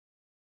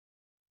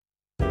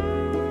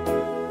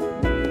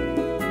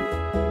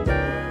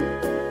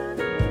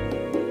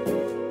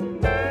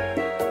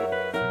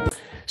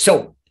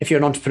So if you're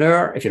an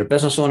entrepreneur, if you're a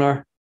business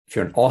owner, if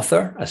you're an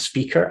author, a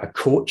speaker, a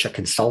coach, a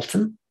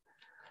consultant,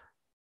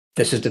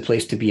 this is the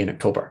place to be in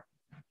October.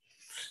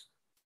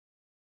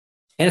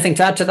 Anything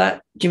to add to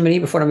that, Jean-Marie,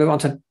 before I move on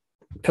to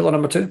pillar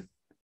number 2?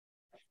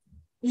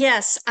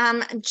 Yes,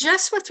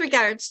 just with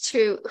regards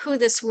to who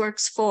this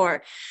works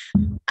for,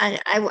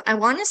 I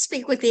want to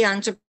speak with the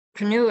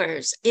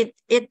entrepreneurs.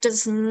 It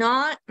does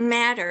not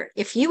matter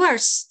if you are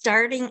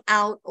starting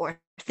out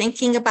or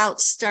thinking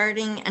about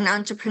starting an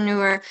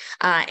entrepreneur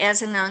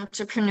as an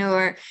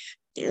entrepreneur.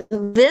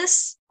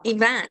 This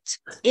event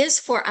is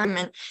for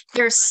women.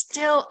 There's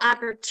still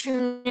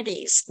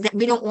opportunities that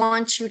we don't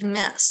want you to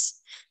miss.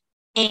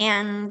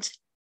 And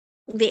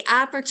the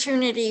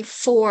opportunity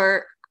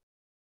for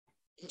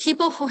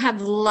people who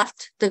have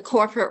left the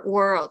corporate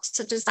world,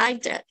 such as I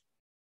did,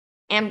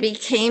 and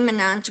became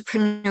an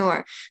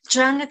entrepreneur.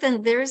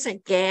 Jonathan, there's a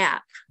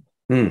gap.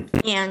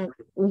 And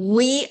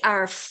we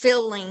are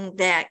filling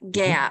that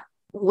gap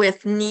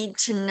with need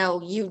to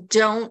know. You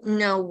don't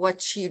know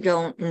what you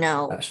don't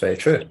know. That's very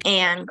true.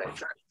 And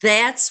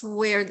that's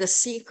where the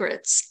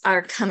secrets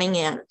are coming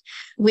in.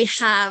 We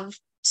have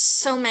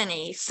so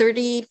many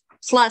 30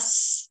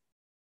 plus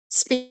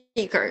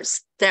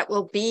speakers that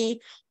will be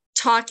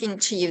talking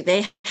to you.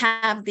 They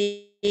have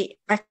the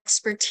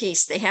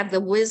expertise, they have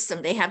the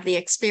wisdom, they have the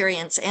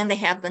experience, and they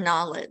have the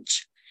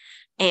knowledge.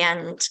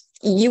 And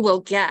you will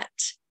get,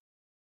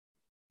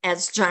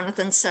 as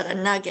Jonathan said, a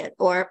nugget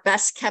or a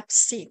best kept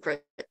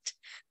secret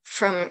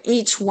from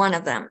each one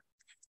of them.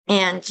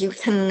 And you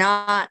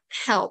cannot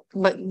help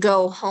but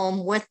go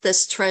home with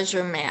this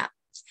treasure map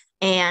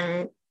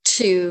and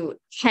to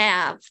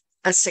have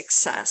a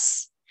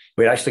success.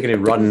 We're actually going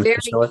to run very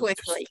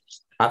quickly.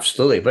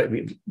 Absolutely. But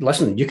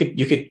listen, you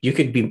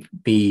could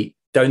be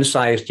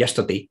downsized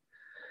yesterday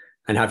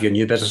and have your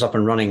new business up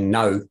and running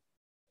now,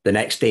 the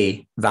next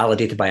day,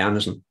 validated by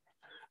Amazon,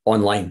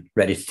 online,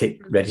 ready to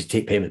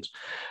take payments.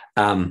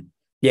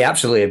 Yeah,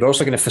 absolutely. We're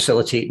also going to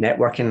facilitate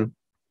networking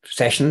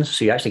sessions,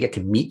 so you actually get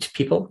to meet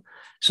people.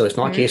 So it's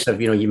not a case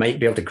of, you might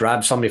be able to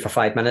grab somebody for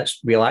 5 minutes.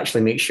 We'll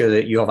actually make sure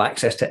that you have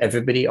access to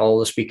everybody, all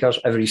the speakers,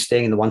 everybody's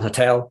staying in the one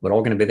hotel. We're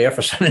all going to be there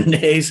for 7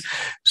 days.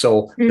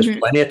 So there's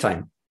plenty of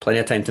time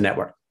to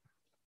network.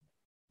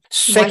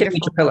 Second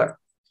major pillar,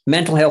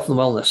 mental health and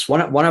wellness.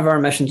 One of our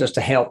missions is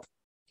to help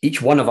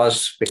each one of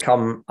us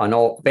become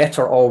a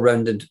better,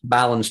 all-rounded,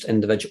 balanced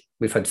individual.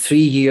 We've had 3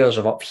 years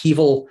of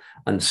upheaval,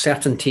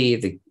 uncertainty,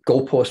 the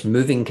goalpost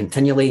moving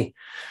continually.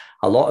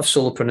 A lot of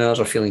solopreneurs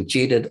are feeling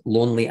jaded,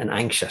 lonely, and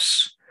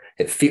anxious.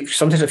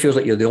 Sometimes it feels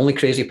like you're the only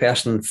crazy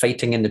person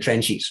fighting in the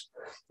trenches,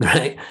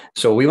 right?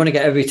 So we want to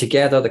get everybody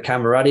together. The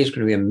camaraderie is going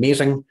to be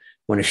amazing. We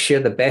want to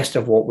share the best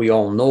of what we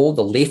all know,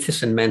 the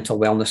latest in mental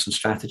wellness and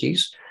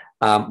strategies.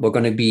 We're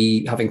going to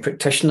be having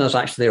practitioners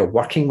actually are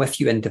working with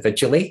you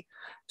individually.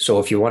 So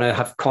if you want to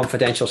have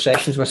confidential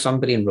sessions with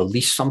somebody and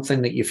release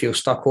something that you feel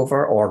stuck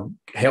over, or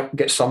help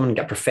get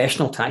a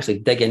professional to actually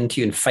dig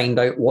into you and find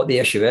out what the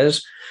issue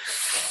is,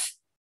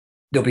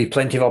 there'll be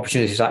plenty of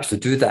opportunities to actually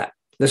do that.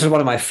 This is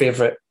one of my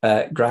favorite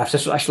graphs.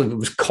 This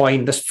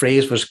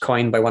phrase was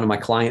coined by one of my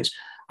clients.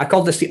 I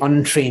call this the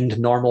untrained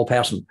normal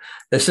person.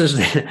 This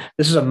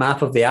is a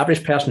map of the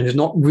average person who's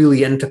not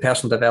really into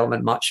personal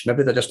development much.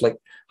 Maybe they're just like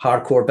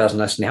hardcore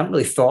business and they haven't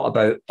really thought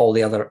about all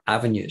the other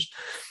avenues.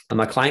 And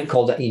my client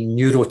called it a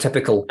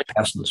neurotypical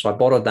person. So I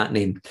borrowed that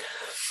name.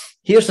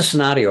 Here's the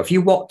scenario. If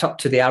you walked up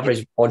to the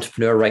average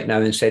entrepreneur right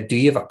now and said, do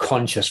you have a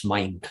conscious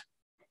mind?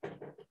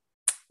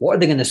 What are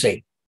they going to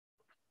say?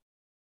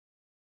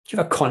 Do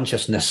you have a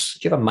consciousness?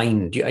 Do you have a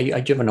mind? Do you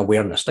have an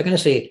awareness? They're going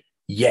to say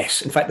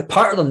yes. In fact, the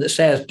part of them that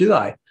says, do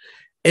I,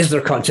 is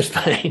their conscious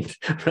mind.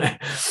 Right?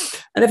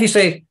 And if you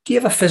say, do you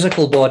have a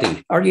physical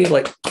body? Are you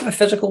like, do you have a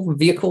physical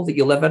vehicle that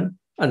you live in?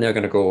 And they're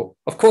going to go,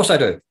 of course I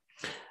do.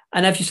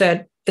 And if you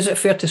said, is it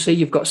fair to say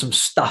you've got some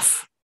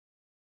stuff,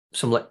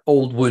 some like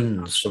old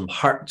wounds, some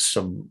hurts,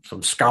 some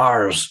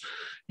scars,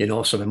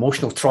 some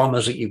emotional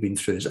traumas that you've been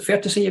through? Is it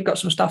fair to say you've got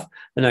some stuff?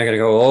 And they're going to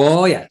go,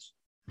 oh, yes.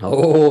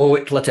 Oh,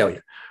 wait till I tell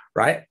you.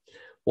 Right?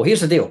 Well,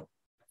 here's the deal.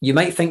 You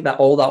might think that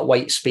all that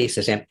white space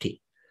is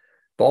empty,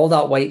 but all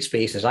that white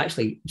space is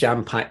actually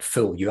jam-packed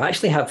full. You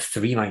actually have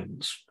 3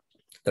 minds.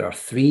 There are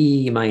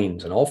 3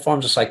 minds, and all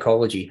forms of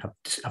psychology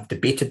have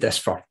debated this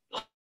for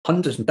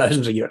hundreds and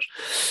thousands of years.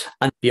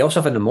 And you also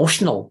have an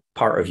emotional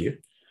part of you.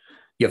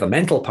 You have a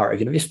mental part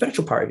of you, and you have a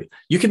spiritual part of you.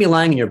 You can be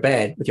lying in your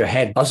bed with your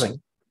head buzzing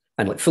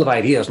and like full of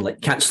ideas and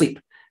like can't sleep,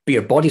 but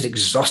your body's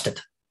exhausted.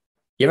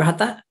 You ever had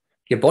that?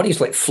 Your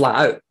body's like flat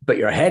out, but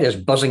your head is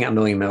buzzing at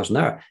 1,000,000 miles an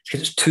hour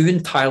because it's 2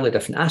 entirely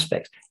different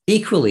aspects.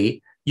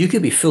 Equally, you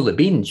could be full of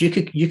beans. You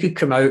could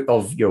come out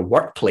of your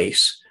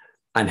workplace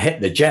and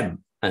hit the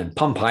gym and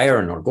pump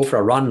iron or go for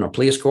a run or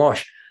play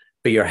squash,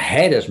 but your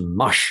head is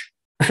mush.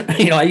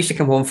 I used to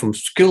come home from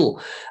school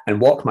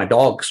and walk my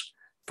dogs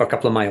for a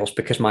couple of miles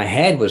because my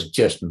head was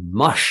just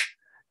mush.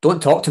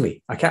 Don't talk to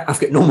me. I've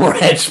got no more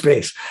head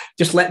space.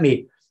 Just let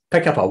me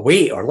pick up a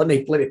weight or let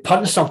me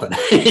punch something,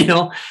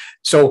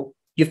 So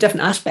you have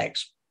different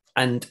aspects,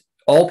 and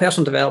all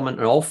personal development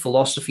and all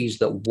philosophies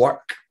that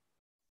work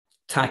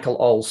tackle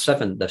all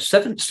seven.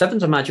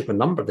 Seven's a magical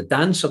number, the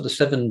dance of the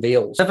seven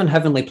veils, seven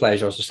heavenly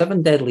pleasures, the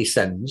seven deadly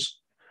sins,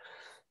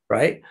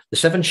 right? The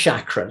seven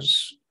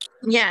chakras.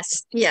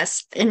 Yes,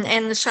 yes. And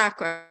the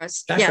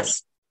chakras.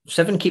 Yes.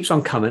 Seven keeps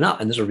on coming up,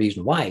 and there's a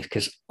reason why,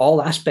 because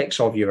all aspects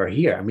of you are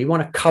here, and we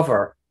want to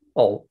cover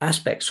all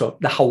aspects. So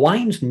the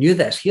Hawaiians knew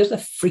this. Here's the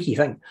freaky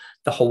thing.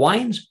 The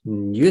Hawaiians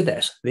knew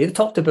this. They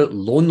talked about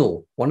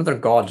Lono, one of their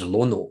gods,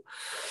 Lono.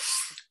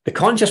 The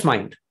conscious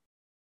mind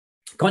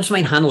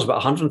handles about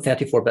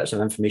 134 bits of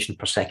information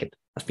per second.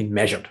 That's been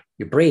measured.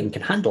 Your brain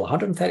can handle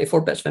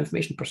 134 bits of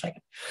information per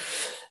second.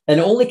 And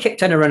it only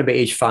kicked in around about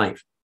age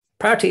 5.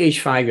 Prior to age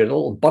 5, you're a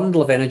little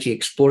bundle of energy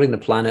exploring the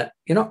planet.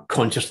 You're not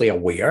consciously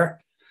aware.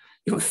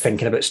 You're not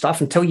thinking about stuff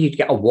until you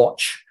get a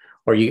watch,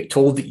 or you get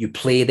told that you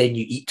play, then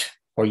you eat,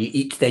 or you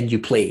eat, then you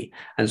play.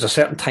 And there's a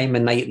certain time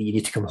of night that you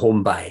need to come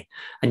home by.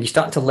 And you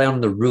start to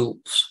learn the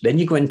rules. Then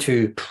you go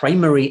into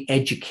primary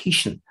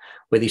education,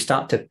 where they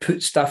start to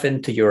put stuff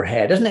into your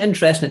head. Isn't it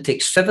interesting? It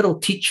takes several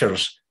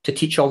teachers to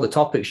teach all the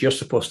topics you're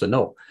supposed to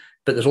know,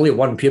 but there's only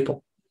one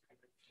pupil.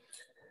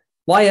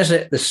 Why is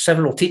it there's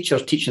several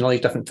teachers teaching all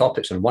these different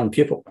topics and one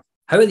pupil?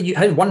 How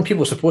are one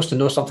pupil supposed to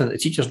know something that the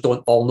teachers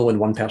don't all know in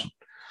one person?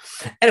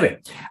 Anyway,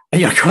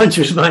 your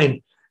conscious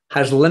mind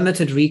has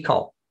limited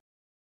recall.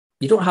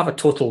 You don't have a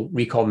total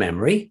recall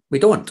memory. We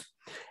don't.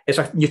 It's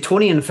a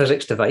Newtonian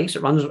physics device.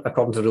 It runs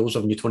according to the rules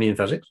of Newtonian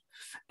physics.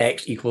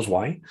 X equals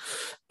Y.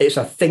 It's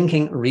a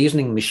thinking,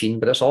 reasoning machine,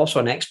 but it's also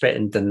an expert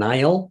in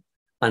denial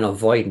and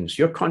avoidance.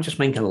 Your conscious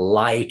mind can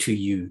lie to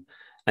you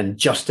and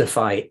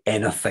justify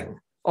anything.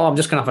 Oh, I'm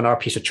just going to have another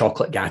piece of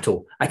chocolate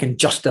gâteau. I can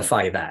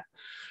justify that,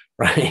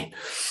 right?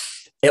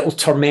 It will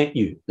torment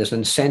you. There's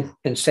an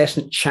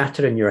incessant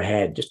chatter in your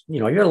head. Just,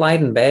 you're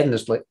lying in bed and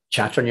there's like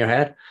chatter in your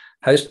head.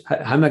 How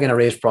am I going to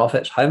raise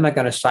profits? How am I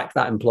going to sack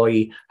that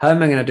employee? How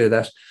am I going to do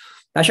this?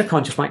 That's your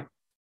conscious mind.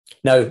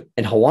 Now,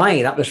 in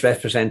Hawaii, that was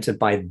represented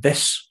by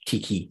this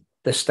tiki,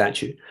 this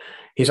statue.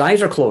 His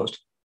eyes are closed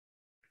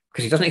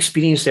because he doesn't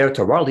experience the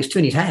outer world. He's too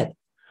in his head.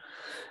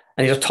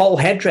 And he's a tall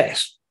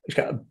headdress. He's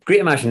got a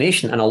great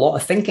imagination and a lot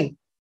of thinking.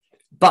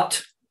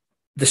 But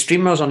the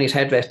streamers on his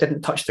headdress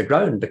didn't touch the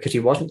ground because he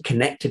wasn't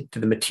connected to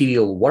the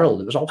material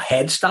world. It was all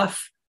head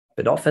stuff,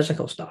 but not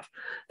physical stuff.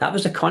 That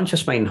was the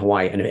conscious mind in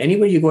Hawaii. And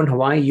anywhere you go in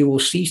Hawaii, you will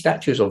see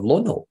statues of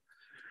Lono.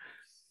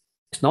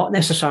 It's not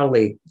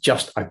necessarily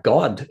just a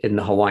god in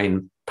the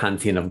Hawaiian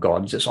pantheon of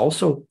gods. It's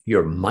also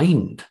your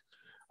mind,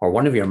 or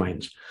one of your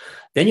minds.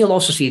 Then you'll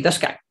also see this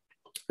guy.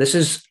 This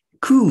is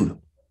Ku.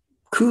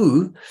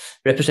 Ku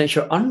represents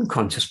your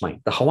unconscious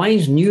mind. The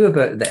Hawaiians knew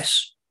about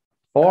this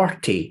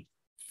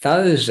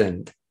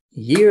 40,000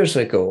 years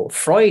ago.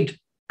 Freud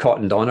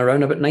cottoned on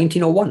around about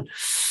 1901.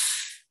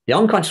 The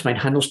unconscious mind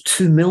handles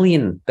 2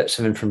 million bits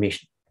of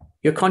information.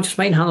 Your conscious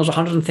mind handles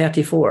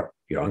 134.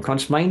 Your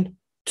unconscious mind,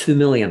 2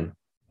 million.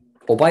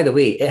 Oh, by the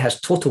way, it has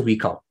total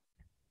recall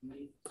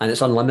and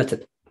it's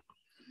unlimited.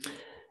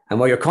 And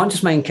while your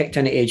conscious mind kicked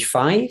in at age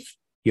 5,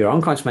 your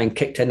unconscious mind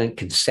kicked in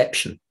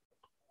conception.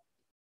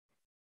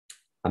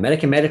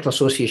 American Medical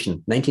Association,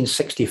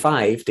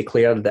 1965,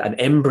 declared that an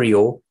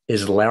embryo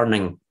is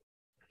learning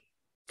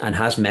and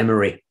has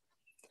memory.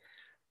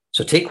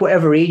 So take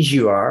whatever age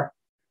you are,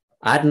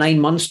 add 9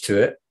 months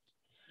to it,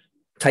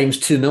 times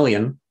 2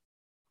 million.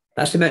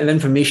 That's the amount of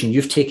information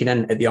you've taken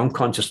in at the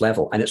unconscious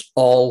level, and it's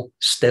all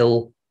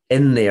still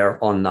in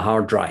there on the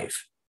hard drive.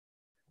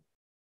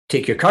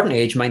 Take your current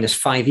age minus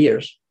 5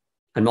 years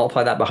and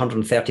multiply that by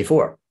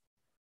 134.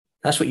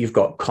 That's what you've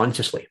got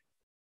consciously.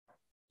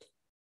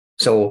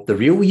 So the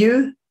real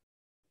you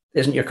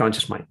isn't your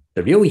conscious mind.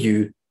 The real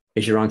you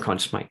is your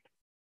unconscious mind.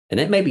 And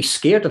it may be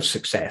scared of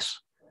success.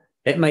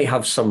 It might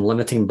have some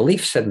limiting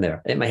beliefs in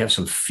there. It might have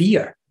some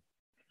fear,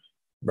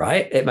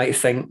 right? It might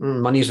think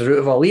money's the root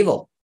of all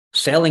evil.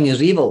 Selling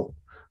is evil.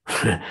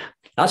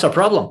 That's a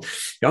problem.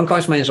 Your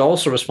unconscious mind is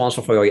also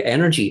responsible for all your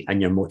energy and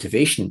your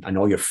motivation and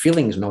all your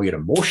feelings and all your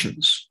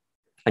emotions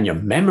and your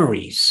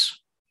memories,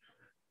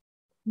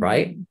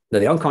 right? Now,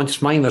 the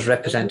unconscious mind was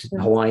represented in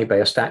Hawaii by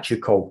a statue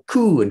called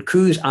Ku, and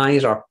Ku's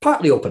eyes are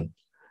partly open.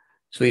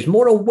 So he's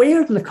more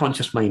aware than the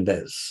conscious mind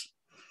is.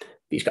 But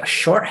he's got a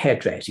short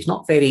headdress. He's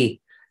not doesn't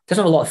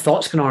have a lot of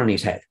thoughts going on in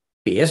his head,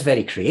 but he is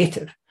very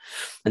creative.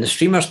 And the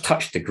streamers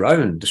touched the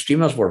ground. The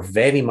streamers were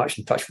very much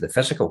in touch with the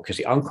physical because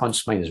the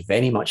unconscious mind is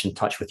very much in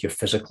touch with your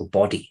physical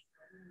body.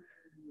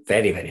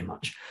 Very, very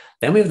much.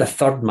 Then we have the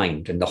third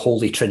mind in the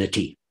Holy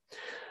Trinity,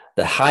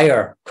 the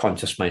higher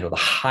conscious mind, or the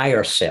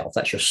higher self.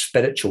 That's your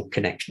spiritual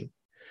connection.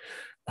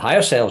 The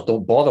higher selves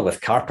don't bother with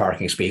car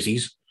parking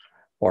spaces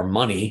or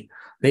money.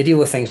 They deal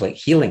with things like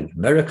healing,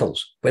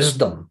 miracles,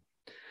 wisdom.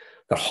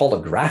 They're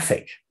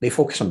holographic. They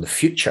focus on the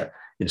future.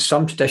 In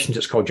some traditions,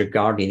 it's called your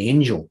guardian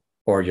angel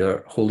or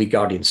your holy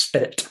guardian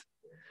spirit.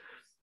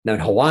 Now, in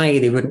Hawaii,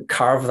 they wouldn't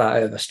carve that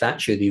out of a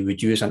statue. They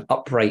would use an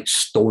upright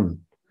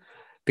stone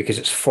because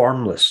it's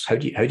formless. How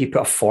do you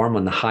put a form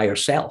on the higher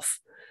self?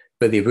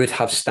 But they would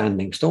have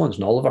standing stones.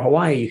 And all over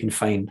Hawaii, you can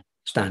find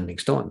standing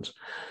stones.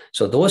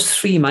 So those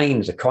three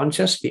minds, the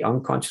conscious, the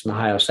unconscious, and the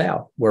higher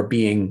self, were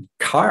being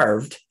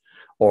carved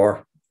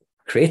or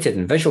created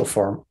in visual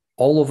form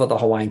all over the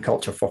Hawaiian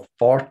culture for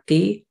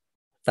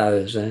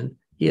 40,000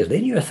 years.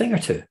 They knew a thing or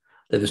two.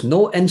 There was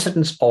no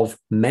incidence of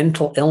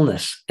mental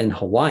illness in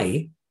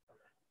Hawaii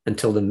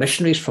until the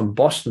missionaries from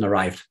Boston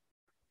arrived.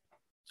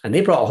 And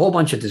they brought a whole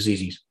bunch of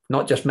diseases,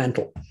 not just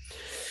mental.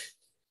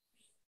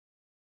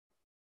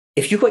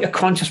 If you've got your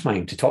conscious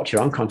mind to talk to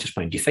your unconscious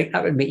mind, do you think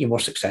that would make you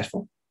more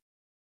successful?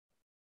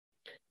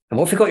 And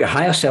what if you got your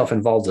higher self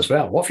involved as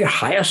well? What if your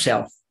higher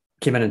self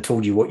came in and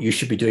told you what you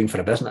should be doing for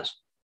a business,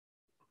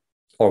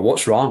 or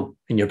what's wrong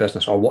in your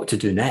business, or what to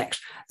do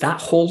next?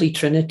 That Holy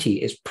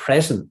Trinity is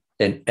present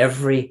in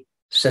every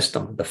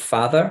system: the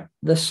Father,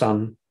 the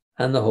Son,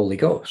 and the Holy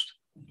Ghost,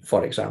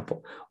 for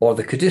example. Or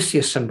the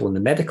caduceus symbol in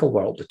the medical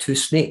world, the two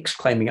snakes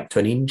climbing up to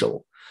an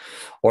angel.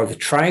 Or the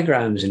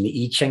trigrams in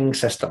the I Ching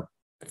system,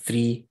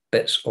 3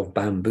 bits of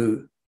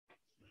bamboo,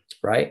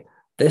 right?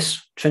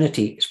 This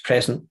Trinity is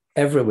present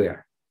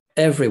everywhere.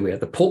 Everywhere.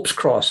 The Pope's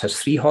cross has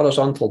 3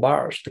 horizontal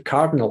bars. The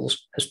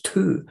Cardinals has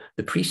 2.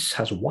 The priests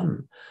has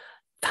 1.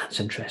 That's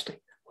interesting.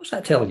 What's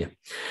that telling you?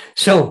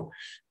 So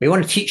we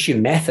want to teach you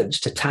methods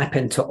to tap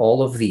into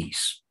all of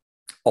these,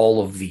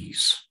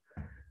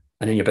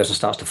 and then your business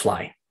starts to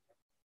fly.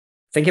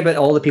 Think about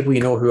all the people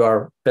you know who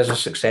are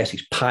business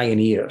successes,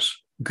 pioneers,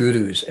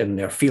 gurus in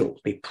their field.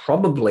 They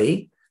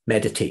probably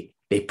meditate.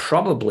 They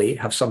probably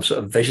have some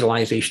sort of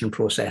visualization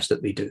process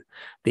that they do.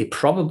 They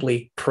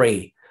probably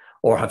pray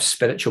or have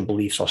spiritual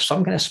beliefs or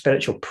some kind of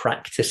spiritual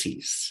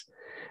practices.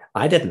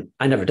 I didn't.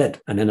 I never did.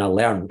 And then I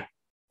learned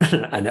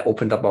and it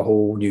opened up a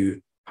whole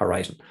new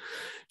horizon.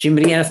 Jean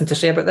Marie, anything to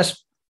say about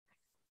this?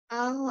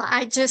 Oh,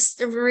 I just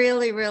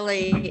really,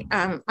 really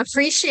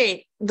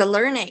appreciate the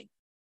learning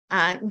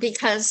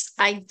because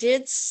I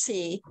did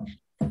see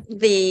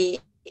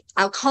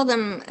I'll call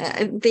them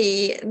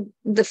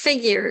the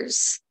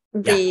figures,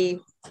 the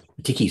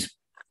tikis,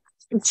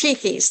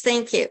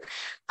 thank you,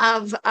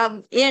 of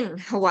in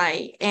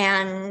Hawaii,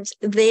 and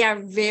they are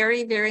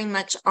very, very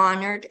much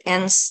honored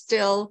and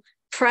still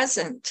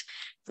present.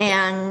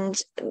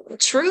 And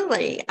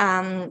truly,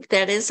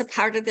 that is a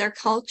part of their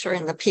culture,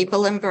 and the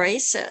people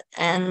embrace it,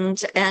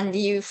 and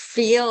you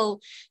feel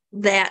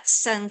that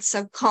sense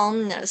of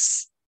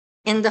calmness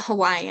in the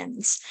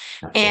Hawaiians.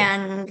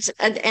 And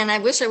I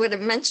wish I would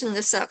have mentioned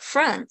this up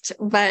front,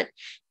 but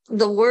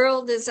the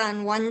world is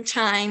on one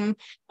time,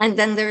 and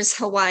then there's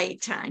Hawaii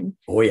time.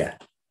 Oh yeah.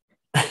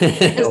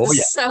 Oh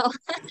yeah.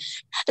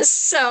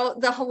 So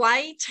the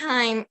Hawaii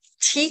time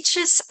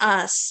teaches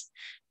us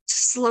to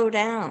slow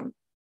down.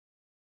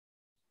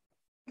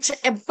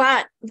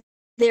 But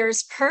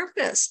there's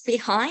purpose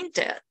behind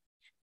it.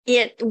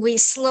 We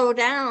slow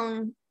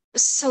down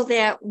so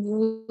that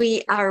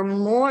we have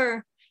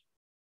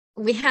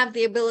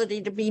the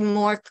ability to be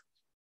more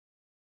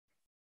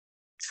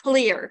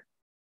clear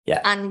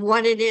on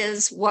what it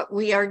is, what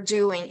we are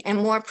doing, and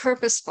more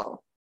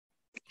purposeful.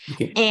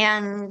 Okay.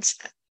 And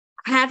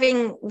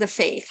having the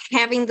faith,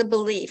 having the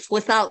belief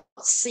without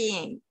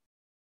seeing,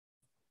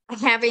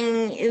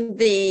 having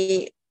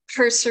the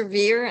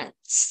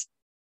perseverance.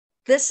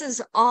 This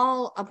is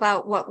all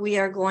about what we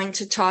are going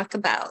to talk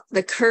about: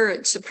 the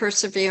courage, the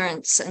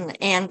perseverance,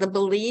 and the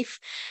belief,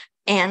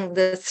 and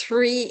the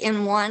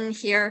 3-in-1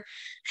 here,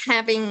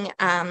 having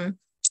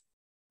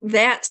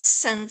that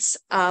sense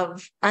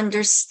of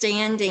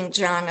understanding,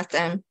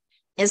 Jonathan,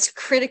 is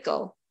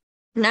critical,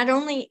 not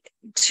only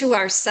to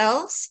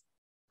ourselves,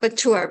 but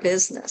to our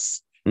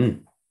business.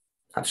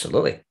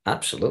 Absolutely.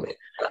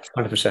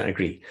 100%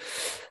 agree.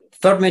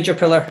 Third major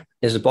pillar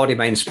is the body,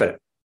 mind,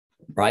 spirit.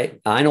 Right.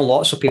 I know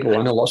lots of people,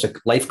 I know lots of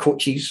life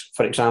coaches,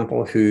 for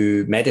example,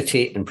 who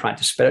meditate and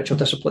practice spiritual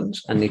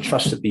disciplines, and they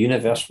trust that the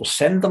universe will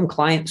send them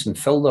clients and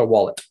fill their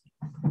wallet.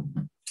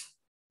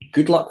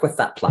 Good luck with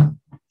that plan.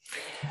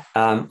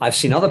 I've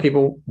seen other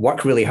people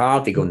work really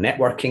hard. They go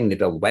networking, they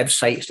build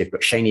websites, they've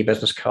got shiny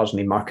business cards, and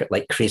they market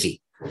like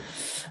crazy.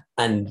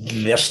 And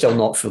they're still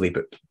not fully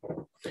booked.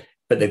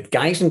 But the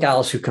guys and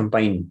gals who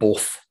combine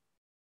both,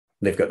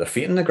 they've got their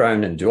feet on the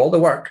ground and do all the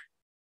work,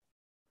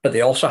 but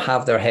they also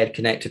have their head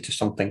connected to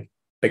something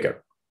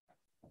bigger.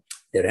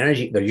 Their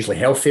energy, they're usually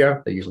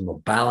healthier, they're usually more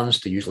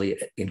balanced, they're usually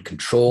in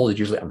control, they're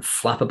usually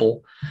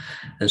unflappable.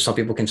 And some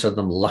people consider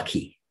them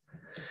lucky.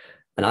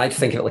 And I'd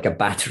think of it like a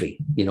battery.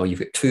 You know, you've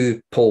got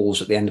 2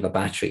 poles at the end of a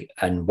battery,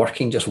 and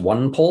working just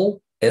one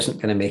pole isn't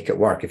going to make it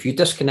work. If you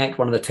disconnect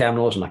one of the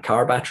terminals in a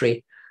car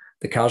battery,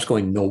 the car's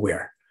going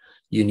nowhere.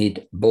 You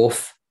need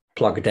both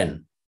plugged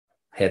in,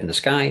 head in the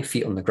sky,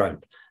 feet on the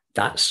ground.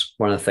 That's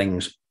one of the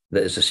things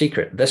that is the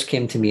secret. This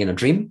came to me in a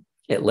dream.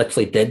 It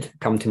literally did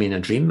come to me in a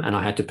dream, and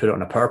I had to put it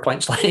on a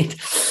PowerPoint slide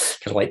because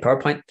I like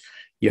PowerPoint.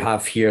 You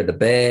have here the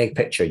big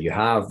picture. You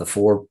have the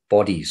 4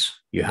 bodies.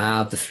 You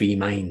have the 3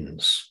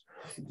 minds.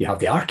 You have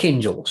the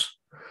archangels.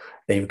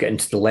 Then you get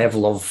into the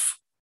level of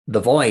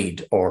the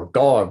void, or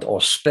God, or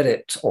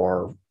spirit,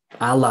 or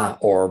Allah,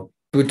 or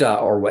Buddha,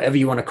 or whatever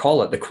you want to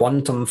call it, the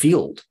quantum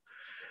field.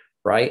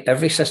 Right?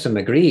 Every system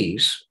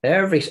agrees.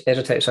 Every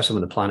esoteric system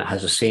on the planet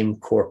has the same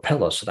core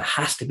pillars. So there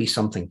has to be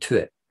something to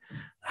it. There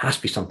has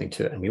to be something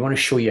to it. And we want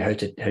to show you how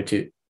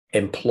to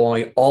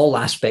employ all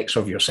aspects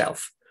of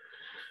yourself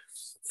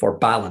for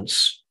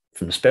balance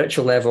from the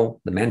spiritual level,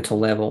 the mental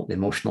level, the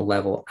emotional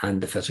level,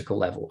 and the physical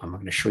level. And we're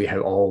going to show you how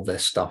all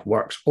this stuff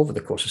works over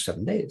the course of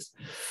 7 days.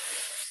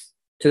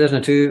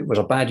 2002 was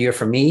a bad year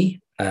for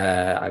me.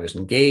 I was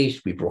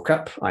engaged. We broke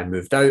up. I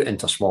moved out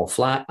into a small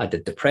flat. I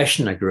did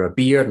depression. I grew a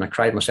beard and I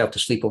cried myself to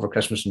sleep over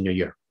Christmas and New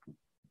Year.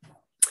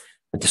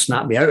 And to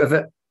snap me out of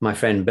it, my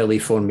friend Billy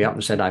phoned me up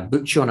and said, I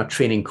booked you on a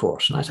training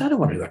course. And I said, I don't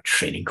want to do a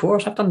training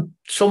course. I've done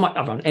so much.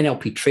 I've done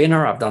NLP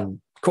trainer. I've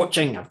done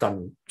coaching. I've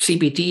done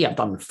CBT. I've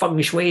done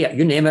feng shui.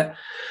 You name it.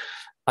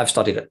 I've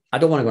studied it. I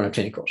don't want to go on a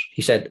training course.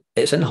 He said,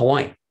 it's in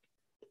Hawaii.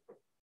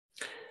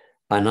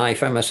 And I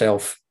found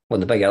myself on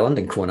the big island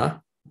in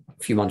Kona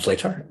a few months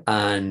later,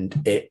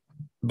 and it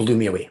blew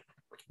me away.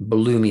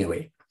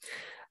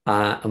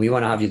 And we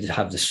want to have you to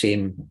have the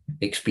same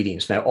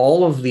experience. Now,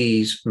 all of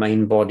these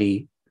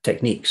mind-body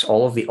techniques,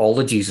 all of the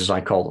ologies, as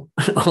I call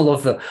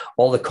them,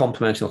 all the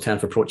complementary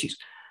alternative approaches,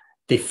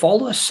 they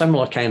follow a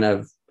similar kind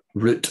of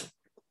route.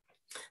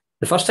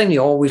 The first thing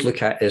you always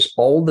look at is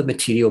all the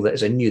material that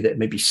is in you that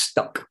may be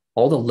stuck,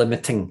 all the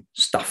limiting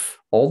stuff,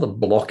 all the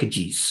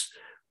blockages,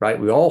 right?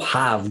 We all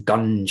have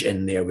gunge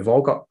in there. We've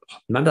all got,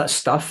 remember that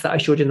stuff that I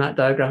showed you in that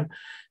diagram?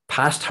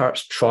 Past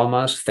hurts,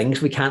 traumas,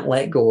 things we can't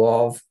let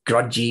go of,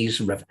 grudges,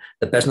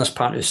 the business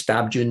partner who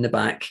stabbed you in the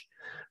back,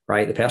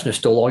 right? The person who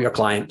stole all your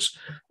clients,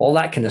 all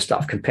that kind of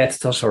stuff,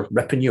 competitors are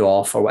ripping you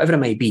off or whatever it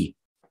may be.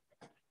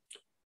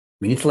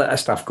 We need to let that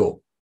stuff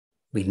go.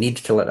 We need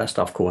to let that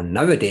stuff go. And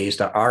nowadays,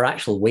 there are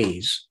actual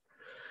ways.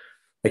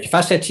 Like if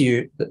I said to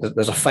you,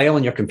 there's a file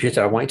on your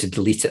computer, I want you to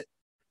delete it.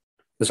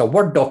 There's a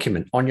Word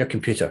document on your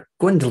computer.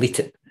 Go and delete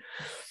it.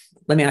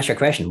 Let me ask you a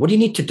question. What do you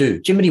need to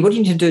do? Jiminy, what do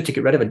you need to do to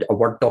get rid of a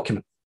Word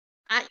document?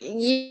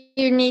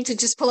 You need to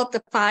just pull up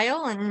the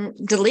file and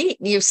delete.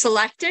 You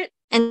select it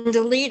and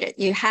delete it.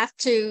 You have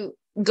to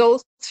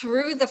go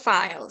through the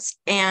files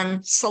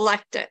and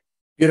select it.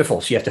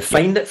 Beautiful. So you have to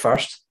find it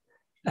first,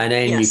 and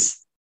then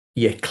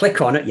you click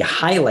on it, you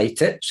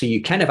highlight it, so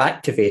you kind of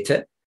activate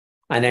it,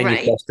 and then you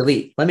press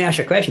delete. Let me ask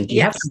you a question. Do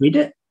you have to read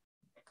it?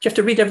 Do you have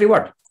to read every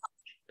word?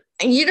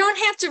 You don't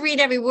have to read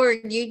every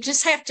word. You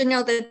just have to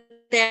know that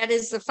that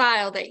is the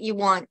file that you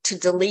want to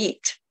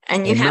delete.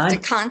 And you have to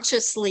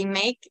consciously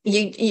make,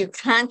 you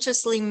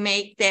consciously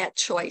make that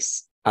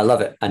choice. I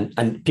love it.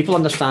 And people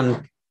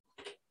understand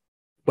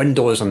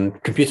Windows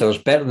and computers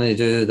better than they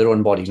do their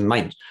own bodies and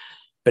minds.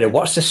 But it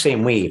works the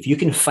same way. If you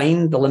can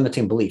find the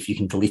limiting belief, you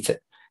can delete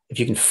it. If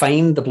you can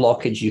find the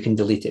blockage, you can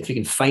delete it. If you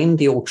can find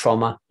the old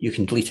trauma, you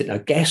can delete it. Now,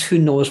 guess who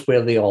knows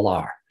where they all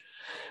are?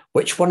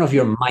 Which one of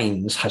your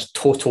minds has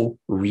total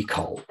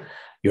recall?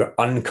 Your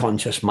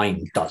unconscious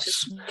mind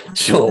does.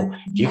 So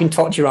you can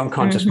talk to your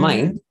unconscious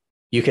mind.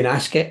 You can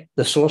ask it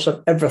the source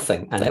of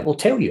everything, and it will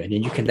tell you, and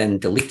then you can then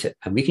delete it.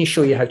 And we can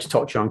show you how to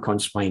talk to your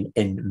unconscious mind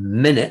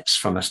in minutes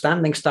from a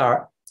standing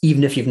start,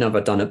 even if you've never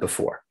done it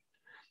before.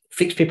 It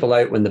freaks people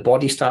out when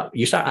you start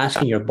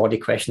asking your body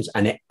questions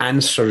and it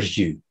answers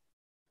you.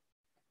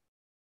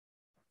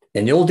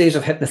 In the old days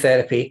of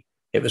hypnotherapy,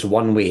 it was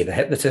one way. The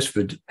hypnotist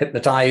would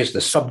hypnotize the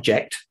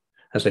subject,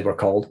 as they were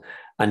called,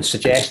 and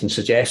suggest and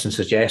suggest and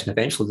suggest, and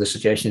eventually the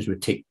suggestions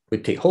would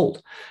take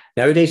hold.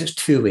 Nowadays, it's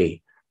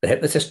two-way. The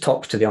hypnotist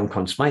talks to the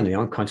unconscious mind, and the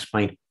unconscious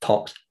mind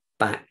talks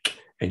back,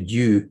 and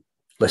you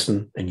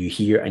listen and you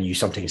hear and you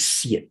sometimes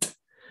see it.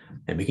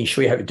 And we can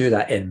show you how to do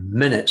that in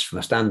minutes from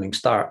a standing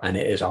start. And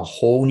it is a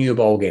whole new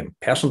ballgame,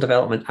 personal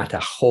development at a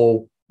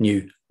whole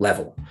new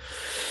level.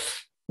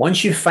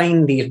 Once you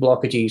find these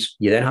blockages,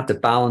 you then have to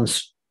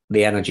balance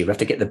the energy. We have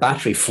to get the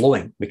battery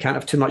flowing. We can't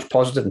have too much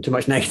positive and too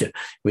much negative.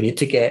 We need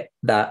to get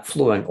that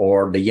flowing,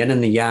 or the yin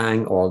and the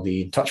yang, or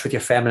the in touch with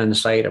your feminine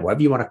side, or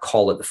whatever you want to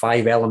call it, the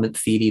 5-element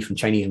theory from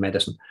Chinese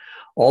medicine.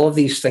 All of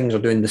these things are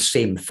doing the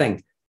same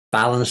thing,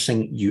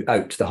 balancing you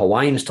out. The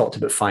Hawaiians talked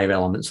about 5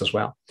 elements as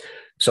well.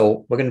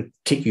 So we're going to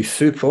take you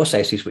through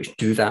processes which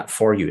do that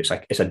for you. It's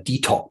a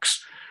detox,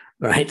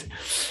 right?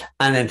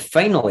 And then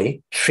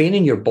finally,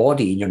 training your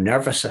body and your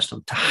nervous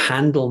system to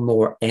handle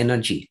more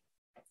energy.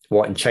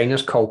 What in China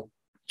is called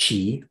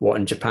qi, what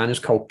in Japan is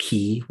called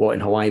ki, what in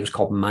Hawaii was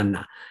called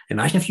mana.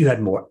 Imagine if you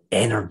had more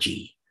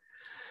energy,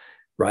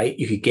 right?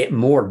 You could get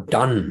more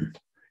done.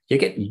 You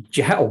hit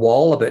a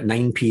wall about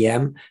 9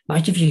 p.m.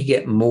 Imagine if you could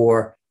get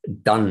more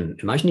done.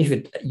 Imagine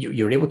if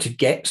you're able to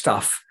get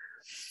stuff,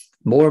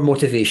 more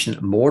motivation,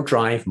 more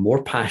drive,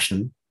 more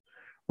passion,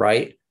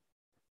 right?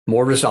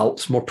 More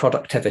results, more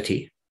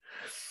productivity.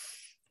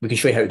 We can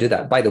show you how to do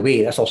that. By the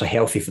way, that's also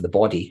healthy for the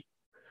body.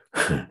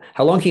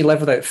 How long can you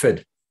live without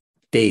food?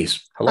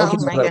 Days. How long can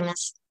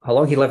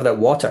you live without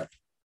water?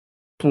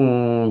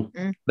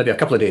 Maybe a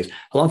couple of days.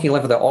 How long can you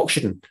live without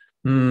oxygen?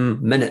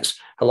 Minutes.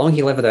 How long can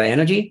you live without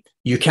energy?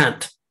 You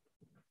can't.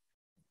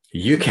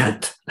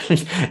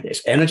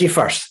 It's energy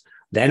first,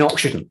 then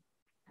oxygen,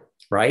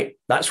 right?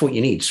 That's what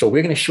you need. So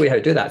we're going to show you how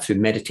to do that through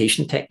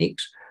meditation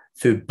techniques,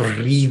 through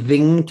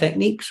breathing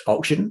techniques,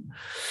 oxygen,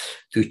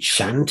 through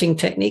chanting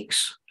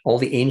techniques, all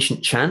the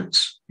ancient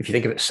chants. If you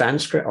think of it,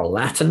 Sanskrit or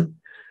Latin,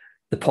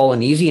 the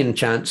Polynesian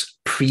chants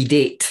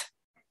predate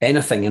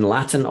anything in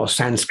Latin or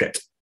Sanskrit.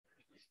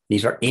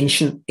 These are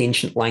ancient,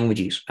 ancient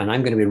languages. And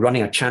I'm going to be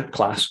running a chant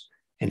class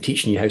and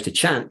teaching you how to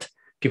chant.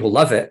 People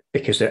love it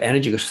because their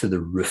energy goes through the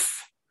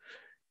roof.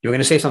 You were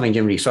going to say something,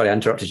 Jim Ree. Sorry, I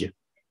interrupted you.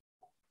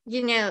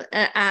 You know,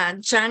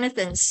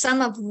 Jonathan,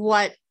 some of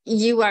what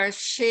you are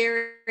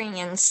sharing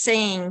and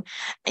saying,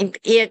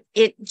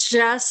 it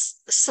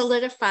just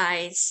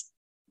solidifies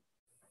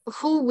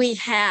who we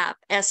have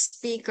as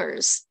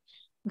speakers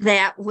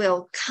that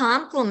will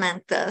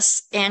complement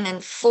this and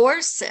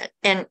enforce it.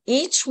 And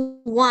each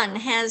one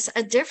has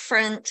a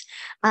different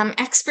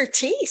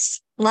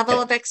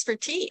level of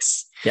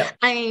expertise. Yeah.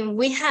 I mean,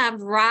 we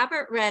have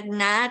Robert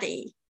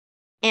Rednati,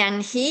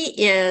 and he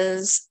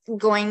is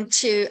going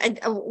to,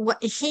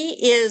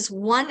 he is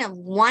one of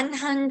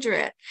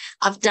 100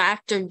 of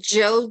Dr.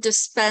 Joe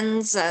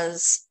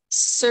Dispenza's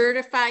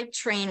certified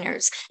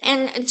trainers.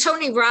 And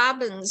Tony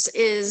Robbins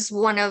is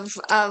one of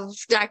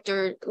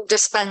Dr.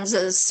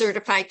 Dispenza's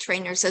certified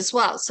trainers as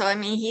well. So, I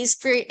mean, he's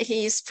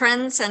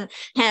friends and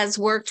has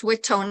worked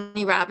with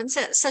Tony Robbins,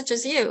 such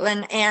as you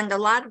and a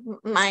lot of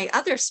my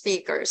other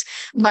speakers.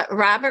 But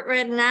Robert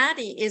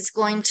Rednati is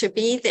going to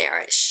be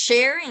there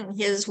sharing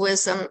his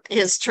wisdom,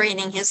 his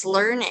training, his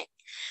learning.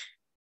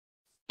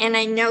 And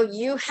I know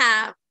you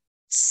have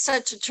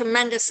such a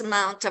tremendous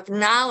amount of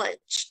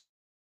knowledge.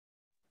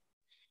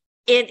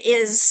 It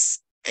is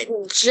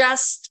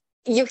just,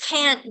 you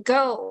can't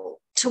go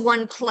to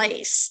one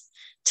place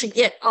to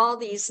get all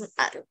these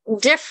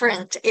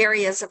different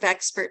areas of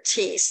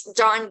expertise.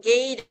 Dawn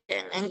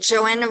Gaydon and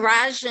Joanna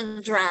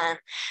Rajendran.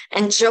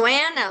 And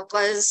Joanna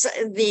was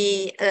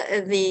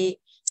the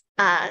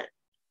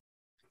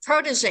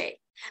protege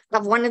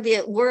of one of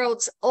the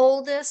world's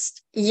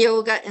oldest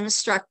yoga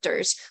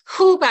instructors,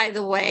 who, by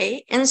the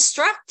way,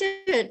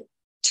 instructed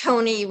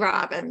Tony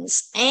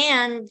Robbins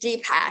and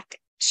Deepak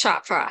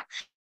Chopra.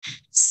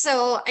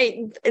 So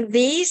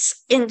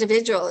these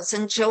individuals,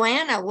 and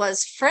Joanna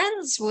was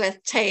friends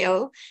with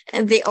Teo,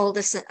 the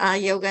oldest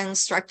yoga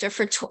instructor,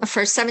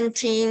 for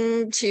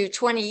 17 to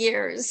 20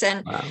 years.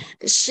 And wow,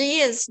 she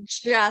is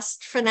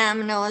just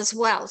phenomenal as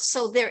well.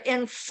 So they're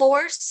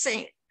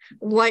enforcing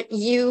what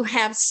you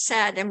have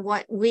said and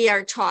what we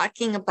are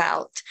talking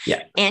about.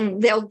 Yeah.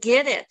 And they'll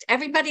get it.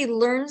 Everybody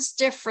learns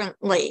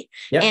differently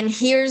and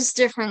hears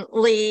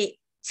differently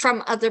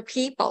from other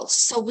people.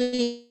 So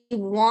we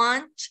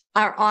want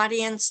our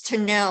audience to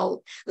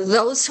know,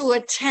 those who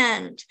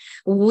attend,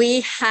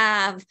 we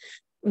have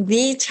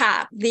the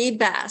top, the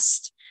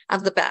best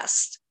of the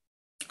best.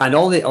 And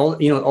all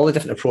the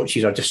different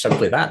approaches are just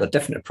simply that. They're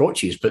different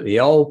approaches, but they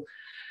all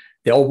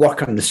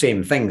work on the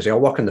same things. They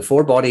all work on the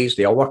 4 bodies.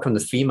 They all work on the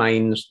 3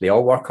 minds. They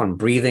all work on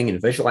breathing and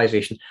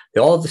visualization.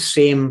 They all have the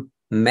same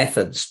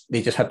methods.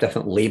 They just have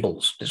different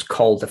labels. It's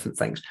called different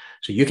things.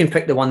 So you can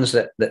pick the ones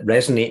that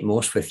resonate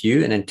most with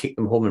you and then take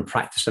them home and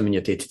practice them in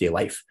your day-to-day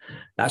life.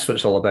 That's what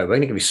it's all about. We're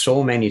going to give you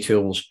so many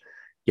tools.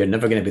 You're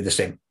never going to be the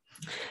same.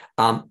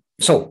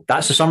 So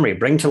that's the summary.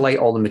 Bring to light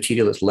all the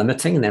material that's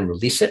limiting and then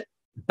release it.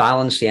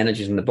 Balance the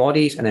energies in the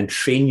bodies and then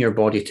train your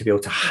body to be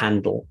able to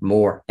handle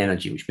more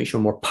energy, which makes you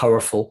a more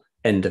powerful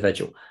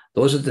individual.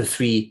 Those are the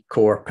 3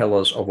 core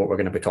pillars of what we're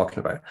going to be talking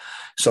about.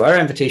 So our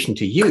invitation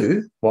to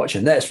you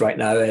watching this right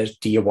now is,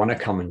 do you want to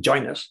come and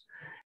join us?